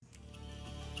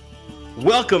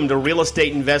Welcome to Real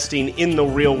Estate Investing in the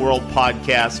Real World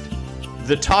podcast.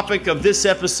 The topic of this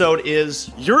episode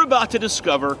is... You're about to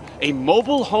discover a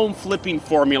mobile home flipping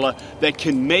formula that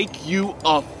can make you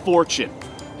a fortune.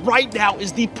 Right now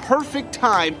is the perfect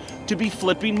time to be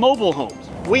flipping mobile homes.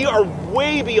 We are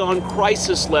way beyond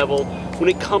crisis level when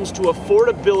it comes to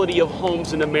affordability of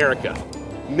homes in America.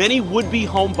 Many would-be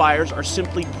home buyers are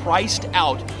simply priced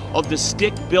out of the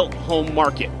stick-built home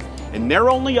market, and their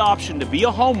only option to be a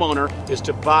homeowner is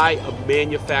to buy a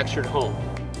manufactured home.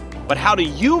 But how do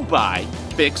you buy,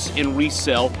 fix, and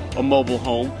resell a mobile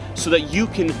home so that you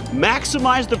can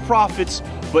maximize the profits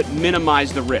but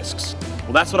minimize the risks?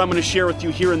 Well, that's what I'm going to share with you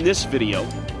here in this video.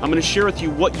 I'm going to share with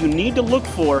you what you need to look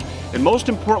for, and most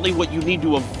importantly, what you need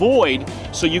to avoid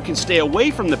so you can stay away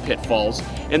from the pitfalls,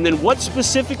 and then what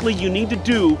specifically you need to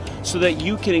do so that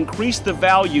you can increase the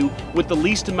value with the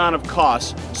least amount of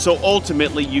costs so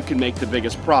ultimately you can make the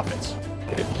biggest profits.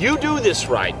 And if you do this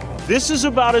right, this is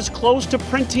about as close to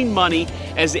printing money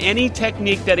as any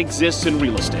technique that exists in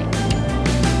real estate.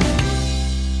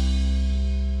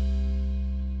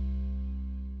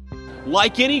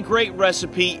 Like any great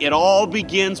recipe, it all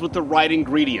begins with the right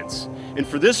ingredients. And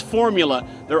for this formula,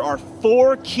 there are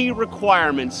 4 key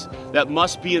requirements that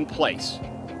must be in place.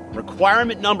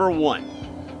 Requirement number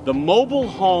 1, the mobile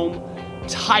home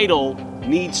title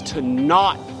needs to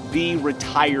not be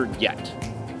retired yet.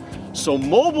 So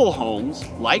mobile homes,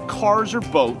 like cars or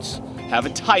boats, have a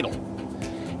title.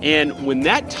 And when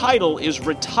that title is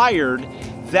retired,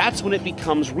 that's when it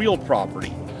becomes real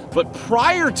property. But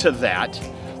prior to that,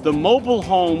 the mobile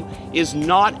home is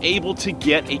not able to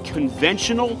get a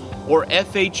conventional or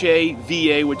FHA,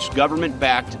 VA, which is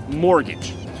government-backed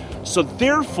mortgage. So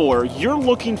therefore, you're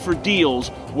looking for deals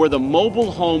where the mobile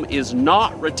home is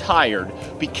not retired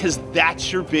because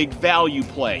that's your big value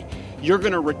play. You're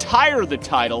going to retire the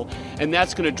title, and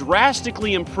that's going to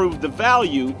drastically improve the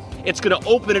value. It's going to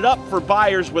open it up for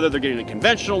buyers, whether they're getting a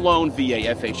conventional loan,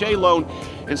 VA, FHA loan,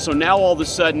 and so now all of a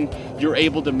sudden, you're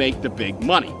able to make the big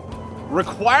money.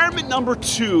 Requirement number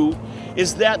 2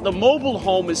 is that the mobile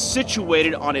home is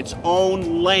situated on its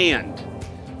own land.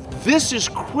 This is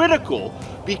critical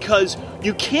because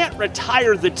you can't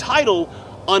retire the title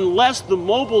unless the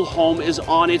mobile home is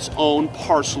on its own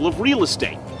parcel of real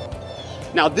estate.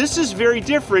 Now, this is very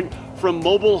different from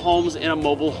mobile homes in a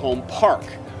mobile home park.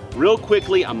 Real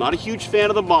quickly, I'm not a huge fan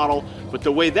of the model, but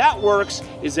the way that works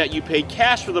is that you pay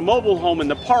cash for the mobile home in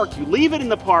the park, you leave it in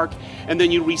the park, and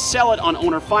then you resell it on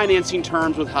owner financing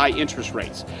terms with high interest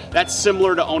rates. That's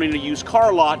similar to owning a used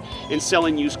car lot and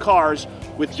selling used cars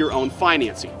with your own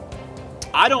financing.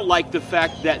 I don't like the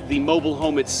fact that the mobile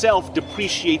home itself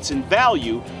depreciates in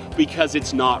value because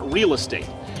it's not real estate.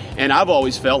 And I've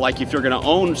always felt like if you're going to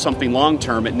own something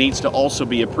long-term, it needs to also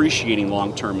be appreciating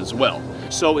long-term as well.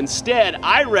 So instead,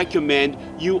 I recommend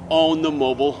you own the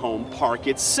mobile home park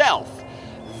itself.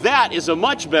 That is a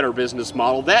much better business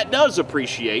model. That does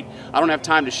appreciate. I don't have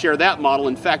time to share that model.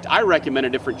 In fact, I recommend a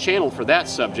different channel for that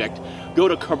subject. Go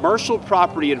to Commercial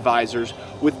Property Advisors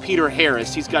with Peter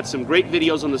Harris. He's got some great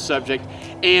videos on the subject,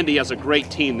 and he has a great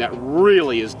team that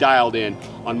really is dialed in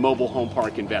on mobile home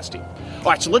park investing. All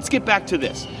right, so let's get back to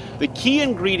this. The key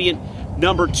ingredient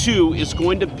number 2 is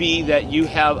going to be that you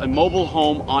have a mobile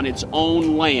home on its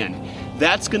own land.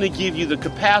 That's going to give you the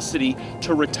capacity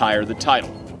to retire the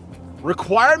title.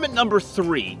 Requirement number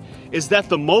 3 is that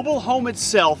the mobile home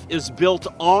itself is built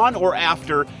on or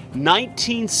after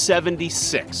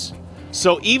 1976.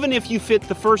 So even if you fit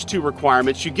the first 2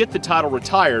 requirements, you get the title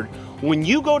retired. When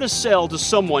you go to sell to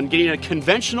someone getting a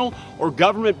conventional or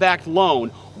government-backed loan,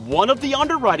 one of the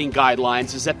underwriting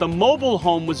guidelines is that the mobile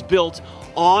home was built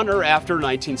on or after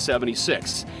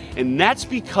 1976. And that's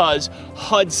because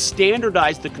HUD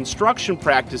standardized the construction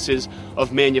practices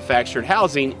of manufactured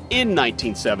housing in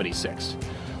 1976.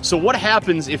 So what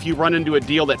happens if you run into a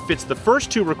deal that fits the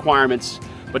first 2 requirements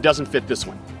but doesn't fit this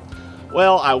one?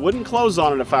 Well, I wouldn't close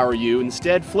on it if I were you.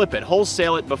 Instead, flip it,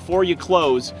 wholesale it before you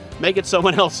close, make it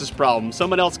someone else's problem.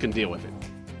 Someone else can deal with it.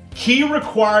 Key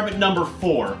requirement number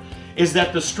 4 is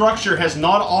that the structure has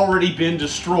not already been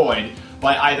destroyed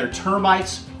by either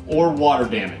termites or water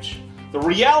damage. The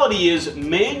reality is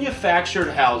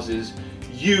manufactured houses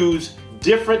use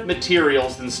different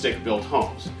materials than stick-built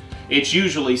homes. It's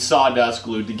usually sawdust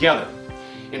glued together.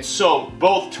 And so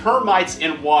both termites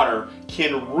and water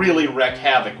can really wreak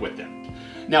havoc with them.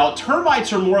 Now,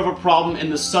 termites are more of a problem in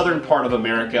the southern part of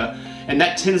America, and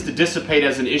that tends to dissipate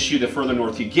as an issue the further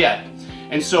north you get.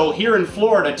 And so here in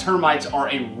Florida, termites are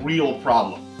a real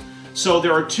problem. So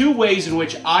there are two ways in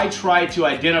which I try to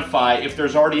identify if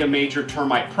there's already a major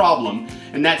termite problem,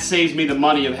 and that saves me the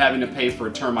money of having to pay for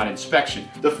a termite inspection.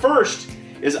 The first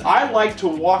is I like to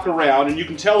walk around, and you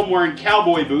can tell I'm wearing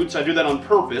cowboy boots, I do that on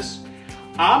purpose.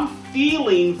 I'm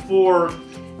feeling for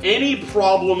any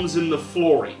problems in the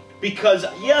flooring. Because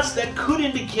yes, that could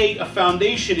indicate a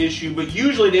foundation issue, but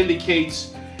usually it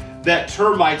indicates that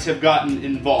termites have gotten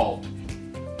involved.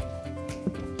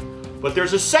 But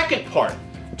there's a second part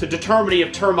to determining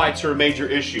if termites are a major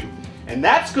issue, and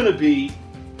that's going to be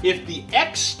if the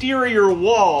exterior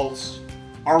walls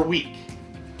are weak.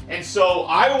 And so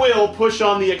I will push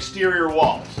on the exterior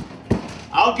walls.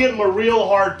 I'll give them a real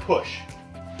hard push.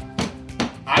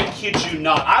 I kid you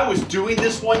not. I was doing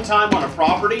this one time on a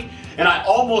property, and I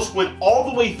almost went all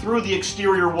the way through the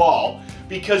exterior wall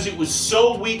because it was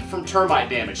so weak from termite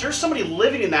damage. There's somebody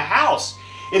living in the house,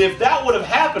 and if that would have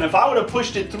happened, if I would have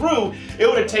pushed it through, it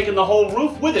would have taken the whole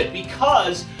roof with it,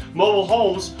 because mobile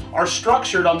homes are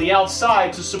structured on the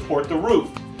outside to support the roof.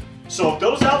 So if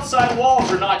those outside walls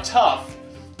are not tough,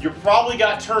 you've probably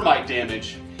got termite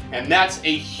damage, and that's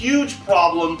a huge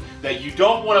problem that you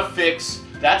don't want to fix.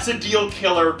 That's a deal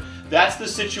killer. That's the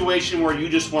situation where you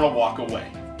just want to walk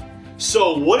away.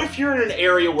 So what if you're in an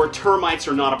area where termites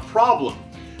are not a problem?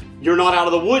 You're not out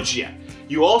of the woods yet.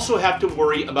 You also have to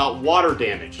worry about water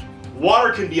damage.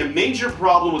 Water can be a major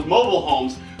problem with mobile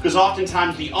homes because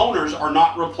oftentimes the owners are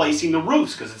not replacing the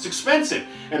roofs because it's expensive,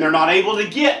 and they're not able to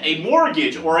get a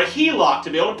mortgage or a HELOC to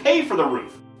be able to pay for the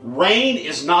roof. Rain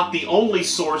is not the only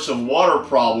source of water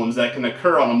problems that can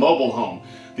occur on a mobile home.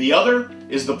 The other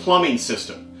is the plumbing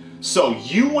system. So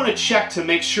you want to check to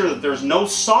make sure that there's no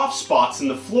soft spots in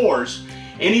the floors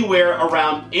anywhere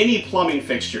around any plumbing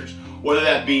fixtures, whether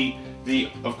that be the,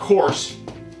 of course,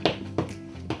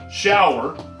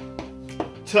 shower,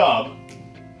 tub,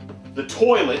 the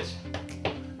toilet,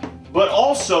 but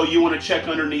also you want to check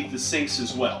underneath the sinks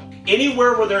as well.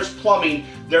 Anywhere where there's plumbing,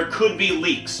 there could be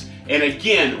leaks. And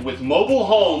again, with mobile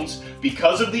homes,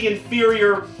 because of the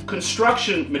inferior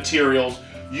construction materials,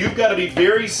 you've got to be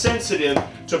very sensitive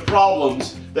to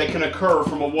problems that can occur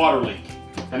from a water leak.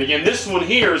 And again, this one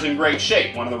here is in great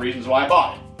shape, one of the reasons why I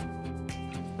bought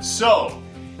it. So,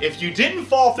 if you didn't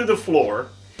fall through the floor,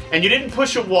 and you didn't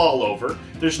push a wall over,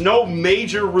 there's no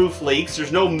major roof leaks,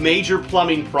 there's no major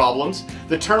plumbing problems,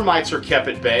 the termites are kept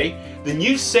at bay, then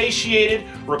you've satiated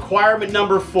requirement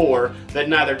number 4, that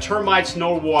neither termites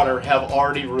nor water have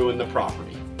already ruined the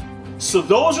property. So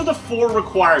those are the 4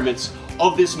 requirements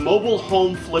of this mobile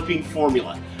home flipping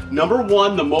formula. Number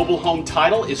 1, the mobile home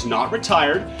title is not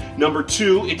retired. Number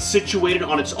 2, it's situated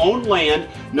on its own land.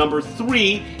 Number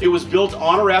 3, it was built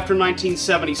on or after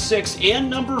 1976. And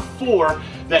number 4,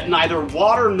 that neither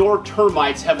water nor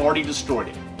termites have already destroyed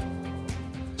it.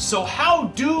 So how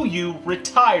do you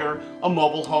retire a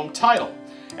mobile home title?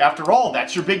 After all,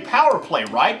 that's your big power play,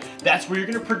 right? That's where you're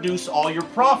going to produce all your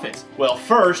profits. Well,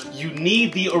 first, you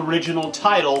need the original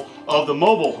title of the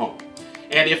mobile home.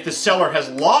 And if the seller has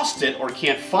lost it or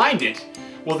can't find it,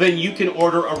 well, then you can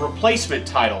order a replacement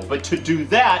title. But to do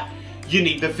that, you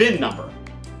need the VIN number.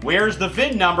 Where's the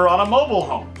VIN number on a mobile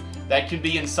home? That can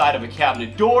be inside of a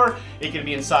cabinet door, it can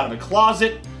be inside of a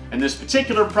closet. And this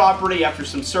particular property, after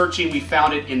some searching, we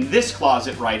found it in this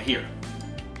closet right here.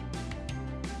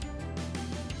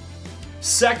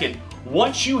 Second,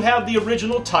 once you have the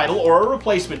original title or a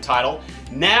replacement title,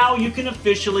 now you can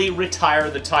officially retire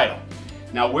the title.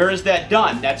 Now, where is that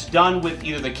done? That's done with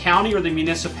either the county or the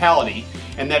municipality,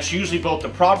 and that's usually both the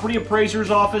property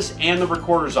appraiser's office and the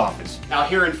recorder's office. Now,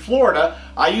 here in Florida,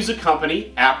 I use a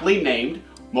company aptly named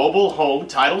Mobile Home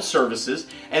Title Services,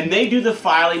 and they do the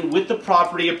filing with the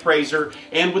property appraiser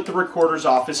and with the recorder's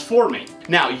office for me.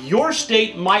 Now, your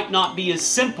state might not be as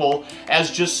simple as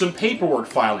just some paperwork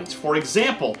filings. For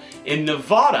example, in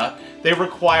Nevada, they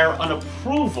require an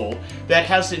approval that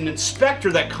has an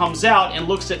inspector that comes out and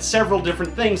looks at several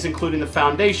different things, including the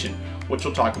foundation, which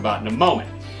we'll talk about in a moment.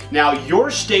 Now,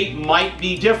 your state might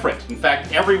be different. In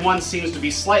fact, everyone seems to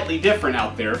be slightly different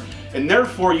out there, and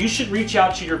therefore you should reach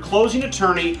out to your closing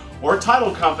attorney or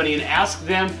title company and ask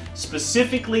them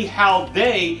specifically how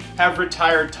they have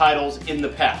retired titles in the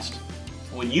past.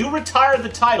 When you retire the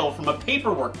title from a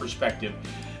paperwork perspective,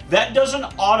 that doesn't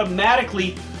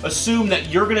automatically assume that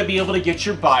you're going to be able to get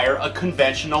your buyer a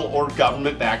conventional or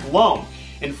government-backed loan.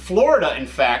 In Florida, in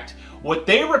fact, what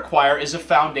they require is a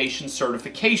foundation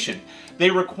certification. They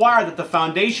require that the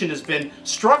foundation has been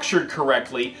structured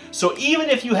correctly, so even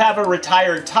if you have a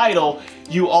retired title,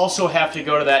 you also have to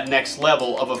go to that next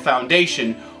level of a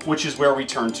foundation, which is where we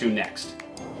turn to next.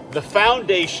 The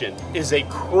foundation is a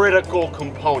critical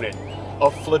component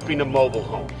of flipping a mobile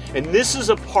home. And this is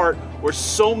a part where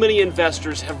so many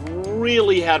investors have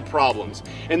really had problems.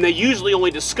 And they usually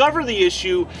only discover the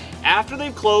issue after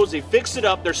they've closed, they fixed it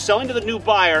up, they're selling to the new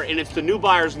buyer, and it's the new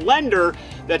buyer's lender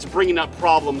that's bringing up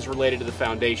problems related to the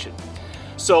foundation.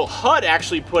 So HUD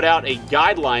actually put out a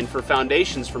guideline for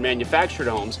foundations for manufactured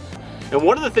homes. And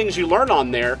one of the things you learn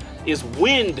on there is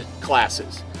wind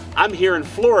classes. I'm here in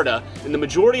Florida, and the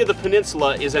majority of the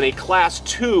peninsula is in a Class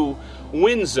 2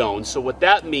 wind zone. So what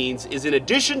that means is, in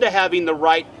addition to having the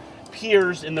right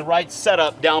piers and the right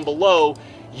setup down below,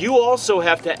 you also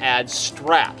have to add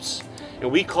straps.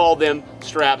 And we call them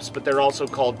straps, but they're also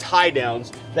called tie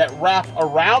downs that wrap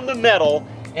around the metal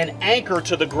and anchor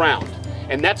to the ground.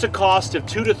 And that's a cost of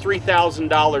 $2,000 to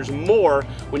 $3,000 more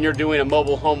when you're doing a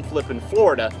mobile home flip in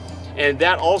Florida. And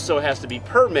that also has to be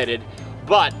permitted,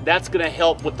 but that's going to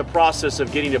help with the process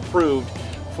of getting approved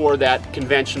for that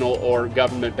conventional or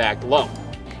government-backed loan.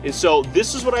 And so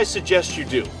this is what I suggest you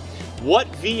do. What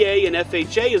VA and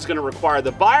FHA is going to require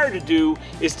the buyer to do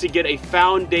is to get a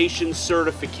foundation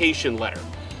certification letter.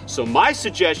 So my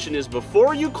suggestion is,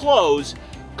 before you close,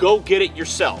 go get it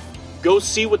yourself. Go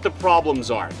see what the problems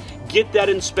are. Get that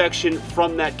inspection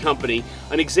from that company.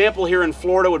 An example here in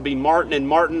Florida would be Martin &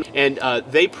 Martin, and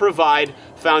they provide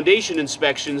foundation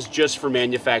inspections just for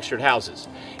manufactured houses.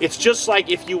 It's just like,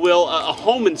 if you will, a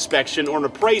home inspection or an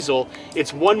appraisal.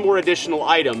 It's one more additional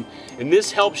item, and this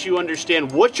helps you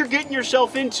understand what you're getting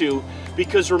yourself into,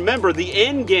 because remember, the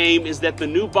end game is that the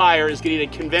new buyer is getting a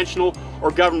conventional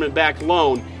or government-backed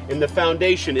loan, and the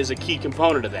foundation is a key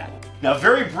component of that. Now,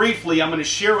 very briefly, I'm going to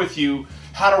share with you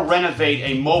how to renovate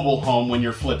a mobile home when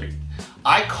you're flipping.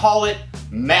 I call it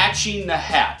matching the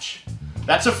hatch.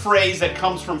 That's a phrase that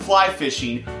comes from fly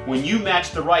fishing, when you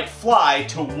match the right fly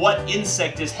to what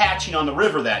insect is hatching on the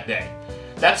river that day.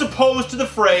 That's opposed to the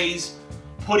phrase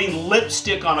putting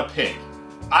lipstick on a pig.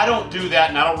 I don't do that,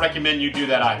 and I don't recommend you do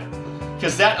that either,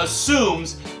 because that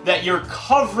assumes that you're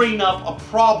covering up a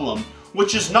problem,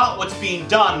 which is not what's being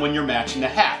done when you're matching the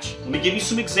hatch. Let me give you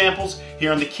some examples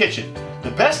here in the kitchen.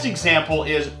 The best example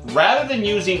is, rather than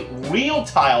using real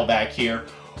tile back here,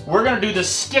 we're going to do the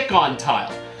stick-on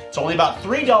tile. It's only about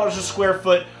 $3 a square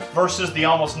foot versus the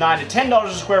almost $9 to $10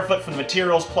 a square foot for the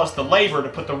materials plus the labor to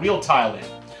put the real tile in.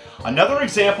 Another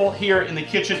example here in the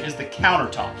kitchen is the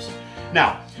countertops.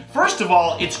 Now, first of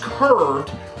all, it's curved,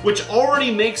 which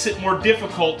already makes it more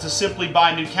difficult to simply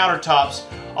buy new countertops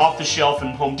off the shelf in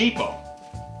Home Depot.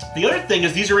 The other thing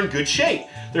is, these are in good shape.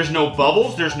 There's no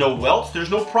bubbles, there's no welts, there's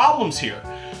no problems here.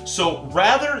 So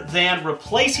rather than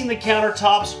replacing the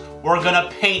countertops, we're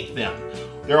gonna paint them.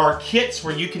 There are kits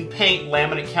where you can paint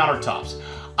laminate countertops.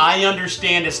 I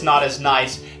understand it's not as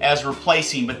nice as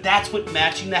replacing, but that's what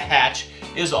matching the hatch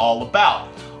is all about.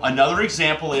 Another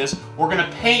example is, we're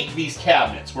gonna paint these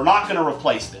cabinets. We're not gonna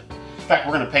replace them. In fact,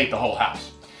 we're gonna paint the whole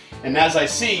house. And as I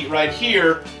see right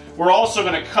here, we're also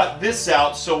gonna cut this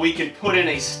out so we can put in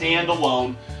a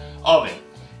standalone oven.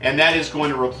 And that is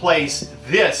going to replace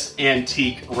this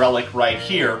antique relic right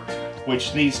here,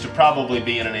 which needs to probably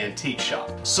be in an antique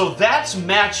shop. So that's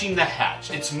matching the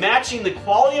hatch. It's matching the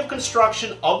quality of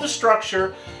construction of the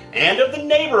structure and of the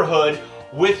neighborhood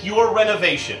with your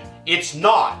renovation. It's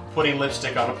not putting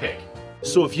lipstick on a pig.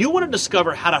 So if you want to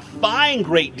discover how to find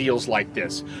great deals like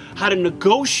this, how to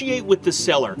negotiate with the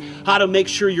seller, how to make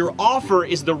sure your offer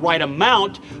is the right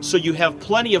amount so you have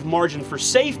plenty of margin for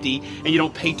safety and you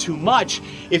don't pay too much,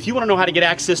 if you want to know how to get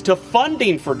access to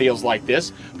funding for deals like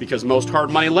this, because most hard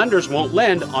money lenders won't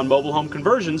lend on mobile home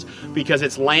conversions because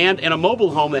it's land and a mobile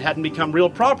home that hadn't become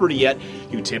real property yet,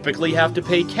 you typically have to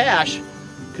pay cash,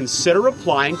 consider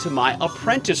applying to my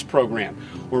apprentice program,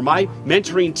 where my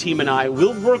mentoring team and I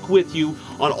will work with you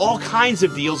on all kinds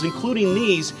of deals, including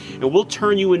these, and we'll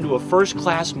turn you into a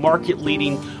first-class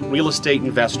market-leading real estate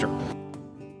investor.